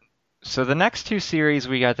 but so the next 2 series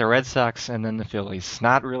we got the Red Sox and then the Phillies.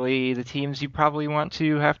 Not really the teams you probably want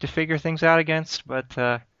to have to figure things out against, but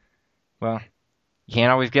well, you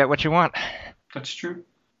can't always get what you want. That's true.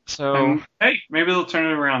 So hey, maybe they'll turn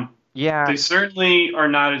it around. Yeah, they certainly are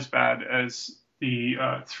not as bad as the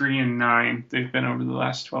 3-9 they've been over the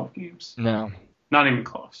last 12 games. No, not even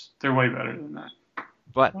close. They're way better than that.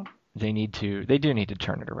 But they do need to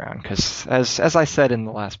turn it around because, as I said in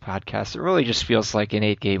the last podcast, it really just feels like an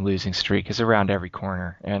 8-game losing streak is around every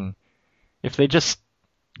corner. And if they just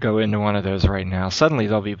go into one of those right now, suddenly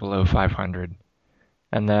they'll be below 500,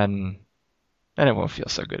 and then it won't feel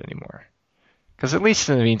so good anymore. Because at least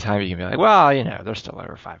in the meantime, you can be like, well, they're still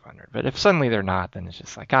over 500. But if suddenly they're not, then it's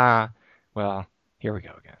just like, well, here we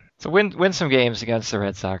go again. So win some games against the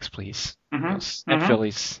Red Sox, please. And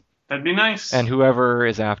Phillies. That'd be nice. And whoever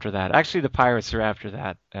is after that. Actually, the Pirates are after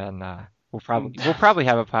that, and we'll probably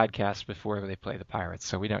have a podcast before they play the Pirates,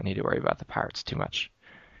 so we don't need to worry about the Pirates too much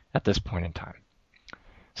at this point in time.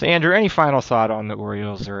 So, Andrew, any final thought on the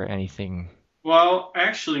Orioles or anything? Well,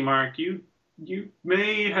 actually, Mark, you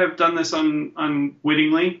may have done this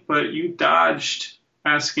unwittingly, but you dodged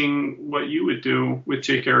asking what you would do with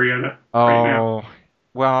Jake Arrieta right now.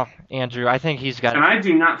 Well, Andrew, I think he's got... And I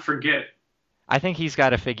do not forget. I think he's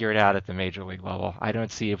got to figure it out at the major league level. I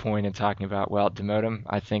don't see a point in talking about, demote him.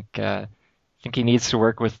 I think he needs to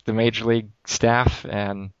work with the major league staff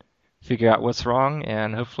and figure out what's wrong,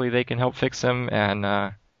 and hopefully they can help fix him.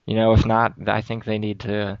 And if not, I think they need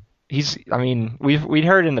to. We'd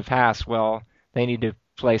heard in the past, they need to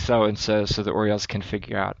play so and so the Orioles can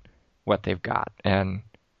figure out what they've got. And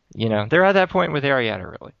they're at that point with Arrieta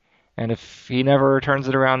really. And if he never turns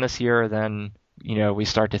it around this year, then we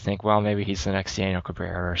start to think, maybe he's the next Daniel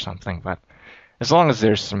Cabrera or something. But as long as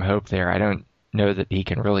there's some hope there, I don't know that he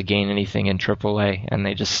can really gain anything in AAA. And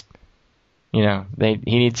they just, he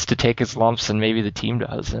needs to take his lumps, and maybe the team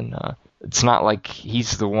does. And it's not like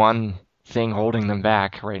he's the one thing holding them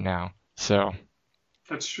back right now. So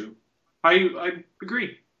that's true. I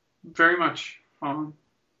agree very much.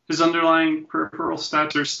 His underlying peripheral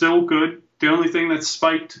stats are still good. The only thing that's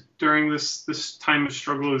spiked during this time of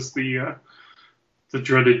struggle is the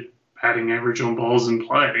dreaded batting average on balls in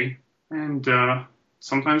play, and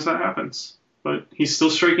sometimes that happens. But he's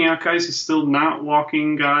still striking out guys. He's still not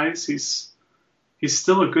walking guys. He's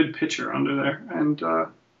still a good pitcher under there, and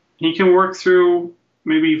he can work through,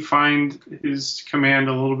 maybe find his command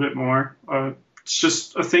a little bit more. It's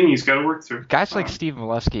just a thing he's got to work through. Guys like Steve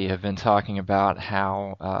Molesky have been talking about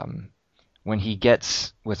how when he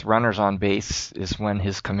gets with runners on base is when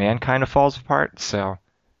his command kind of falls apart. So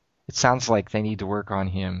it sounds like they need to work on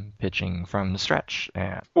him pitching from the stretch.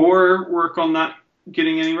 Or work on not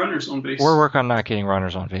getting any runners on base.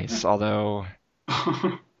 Although...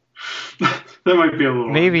 that might be a little...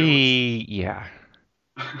 Maybe, yeah.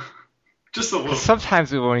 Just a little.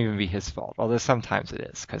 Sometimes it won't even be his fault, although sometimes it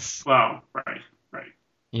is. Right.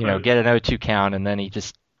 Get an 0-2 count, and then he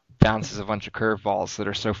just bounces a bunch of curveballs that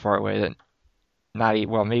are so far away that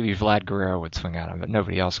maybe Vlad Guerrero would swing at him, but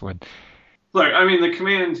nobody else would. Look, the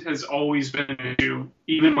command has always been an issue.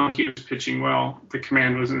 Even when he was pitching well, the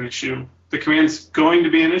command was an issue. The command's going to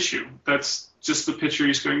be an issue. That's just the pitcher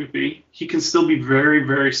he's going to be. He can still be very,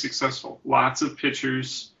 very successful. Lots of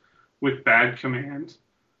pitchers with bad command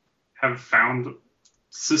have found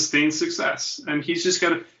sustained success, and he's just got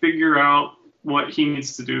to figure out what he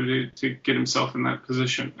needs to do to get himself in that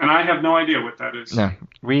position. And I have no idea what that is. No,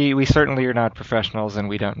 we certainly are not professionals, and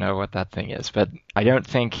we don't know what that thing is. But I don't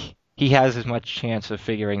think he has as much chance of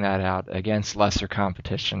figuring that out against lesser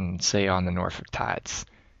competition, say on the Norfolk Tides.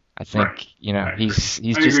 I think he's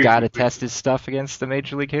just got to test his stuff against the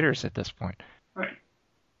major league hitters at this point. Right.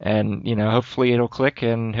 And hopefully it'll click,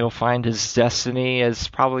 and he'll find his destiny as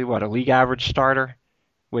probably a league average starter.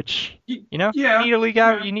 which, Y- you know, Yeah,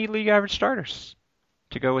 yeah. you need league average starters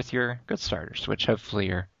to go with your good starters, which hopefully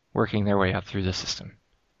are working their way up through the system.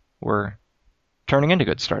 Or turning into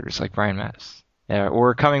good starters like Brian Mattis.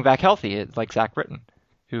 Or coming back healthy like Zach Britton,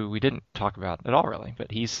 who we didn't talk about at all really,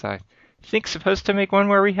 but he's, I think, supposed to make one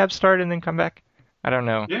more rehab start and then come back. I don't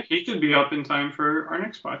know. Yeah, he could be up in time for our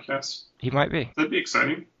next podcast. He might be. That'd be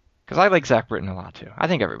exciting. Because I like Zach Britton a lot too. I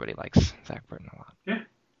think everybody likes Zach Britton a lot. Yeah.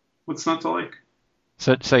 What's not to like?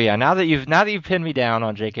 So yeah, now that you've pinned me down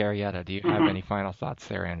on Jake Arrieta, do you have any final thoughts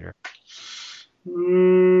there, Andrew?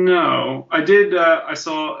 No, I did. I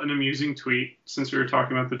saw an amusing tweet since we were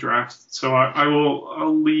talking about the draft, so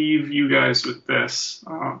I'll leave you guys with this.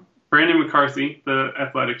 Brandon McCarthy, the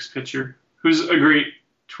Athletics pitcher, who's a great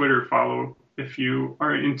Twitter follow if you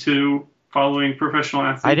are into following professional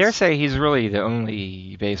athletes. I dare say he's really the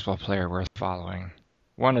only baseball player worth following.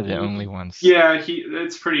 One of the only ones. Yeah,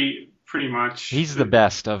 it's pretty much. He's the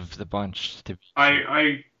best of the bunch.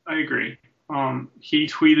 I agree. He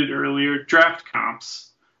tweeted earlier, draft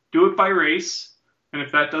comps. Do it by race, and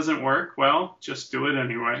if that doesn't work, well, just do it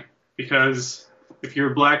anyway. Because if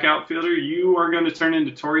you're a black outfielder, you are going to turn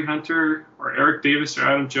into Torrey Hunter or Eric Davis or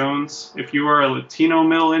Adam Jones. If you are a Latino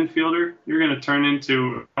middle infielder, you're going to turn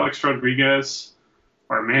into Alex Rodriguez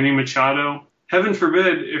or Manny Machado. Heaven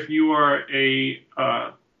forbid if you are a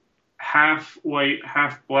half white,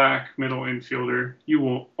 half black middle infielder, you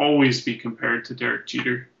will always be compared to Derek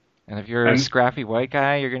Jeter. And if you're a scrappy white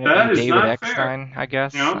guy, you're going to be David Eckstein, I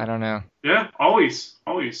guess. You know? I don't know. Yeah, always.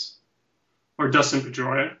 Or Dustin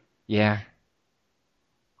Pedroia. Yeah.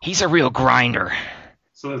 He's a real grinder.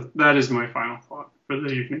 So that is my final thought for the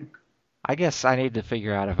evening. I guess I need to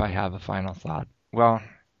figure out if I have a final thought. Well,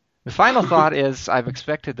 the final thought is I've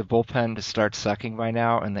expected the bullpen to start sucking by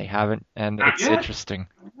now, and they haven't, and it's interesting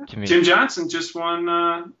to me. Jim Johnson just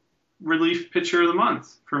won Relief Pitcher of the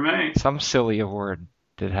Month for May. Some silly award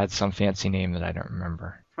that had some fancy name that I don't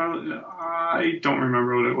remember. I don't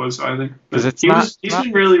remember what it was either. Because he's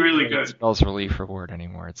been really, really good. It's Bell's Relief Award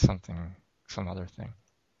anymore. It's some other thing.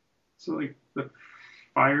 So like the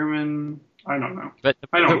fireman, I don't know. But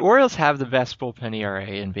the Orioles have the best bullpen ERA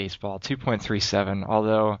in baseball, 2.37.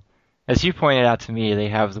 Although, as you pointed out to me, they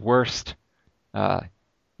have the worst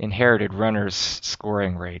inherited runners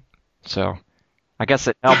scoring rate. So I guess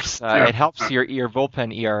it helps. It helps your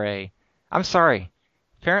bullpen ERA. I'm sorry.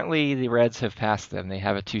 Apparently, the Reds have passed them. They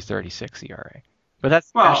have a 2.36 ERA. But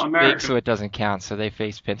that's big, so it doesn't count. So they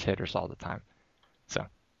face pinch hitters all the time. So,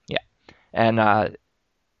 yeah. And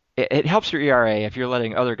it helps your ERA if you're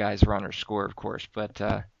letting other guys run or score, of course. But,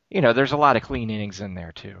 there's a lot of clean innings in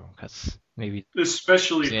there, too. Because maybe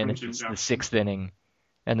especially from Jim Johnson. The sixth inning,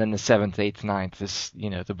 and then the seventh, eighth, ninth, the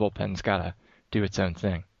bullpen's got to do its own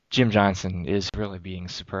thing. Jim Johnson is really being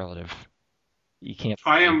superlative. You can't.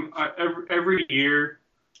 I am every year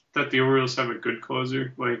that the Orioles have a good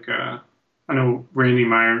closer, like I know Randy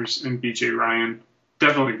Myers and BJ Ryan,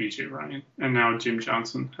 definitely BJ Ryan, and now Jim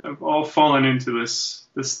Johnson have all fallen into this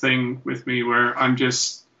thing with me where I'm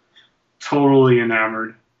just totally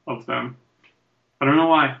enamored of them. I don't know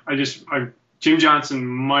why. Jim Johnson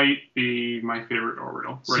might be my favorite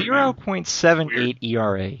Oriole right now. 0.78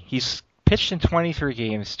 ERA. He's pitched in 23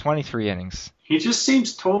 games, 23 innings. He just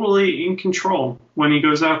seems totally in control when he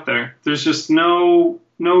goes out there. There's just no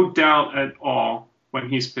doubt at all when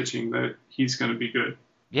he's pitching that he's going to be good.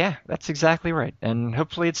 Yeah, that's exactly right. And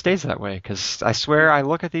hopefully it stays that way, because I swear I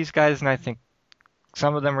look at these guys and I think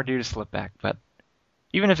some of them are due to slip back. But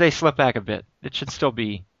even if they slip back a bit, it should still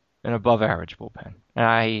be an above-average bullpen. And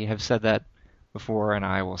I have said that before, and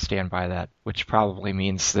I will stand by that, which probably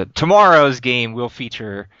means that tomorrow's game will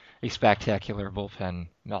feature a spectacular bullpen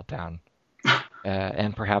meltdown,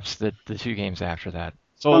 and perhaps the two games after that.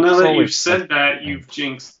 Well, now that you've said that, you've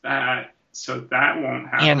jinxed that, so that won't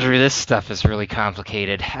happen. Andrew, this stuff is really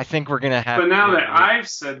complicated. I think we're going to have But now that I've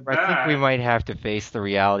said that... I think we might have to face the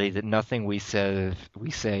reality that nothing we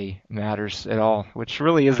say matters at all, which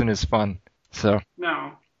really isn't as fun. So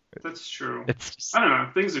no, that's true. It's I don't know.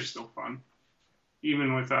 Things are still fun,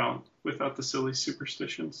 even without the silly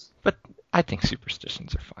superstitions. But I think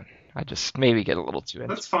superstitions are fun. I just maybe get a little too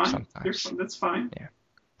into That's fine. Sometimes. That's fine. Yeah.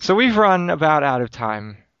 So we've run about out of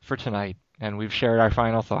time for tonight, and we've shared our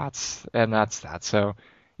final thoughts, and that's that. So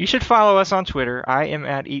you should follow us on Twitter. I am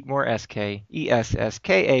at EatMoreSK,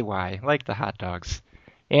 ESSKAY, like the hot dogs.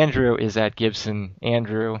 Andrew is at Gibson.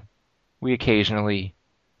 Andrew, we occasionally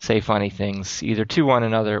say funny things, either to one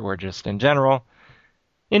another or just in general.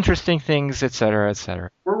 Interesting things, etc., etc.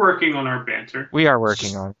 We're working on our banter. We are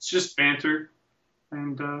working on it. It's just banter,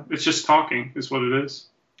 and it's just talking is what it is.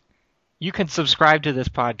 You can subscribe to this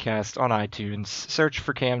podcast on iTunes. Search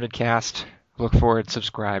for Camden Cast. Look for it,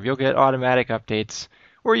 subscribe. You'll get automatic updates,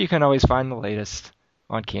 or you can always find the latest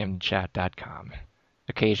on CamdenChat.com,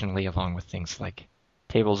 occasionally along with things like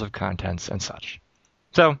tables of contents and such.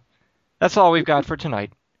 So, that's all we've got for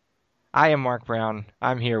tonight. I am Mark Brown.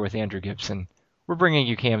 I'm here with Andrew Gibson. We're bringing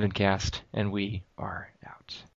you Camden Cast, and we are out.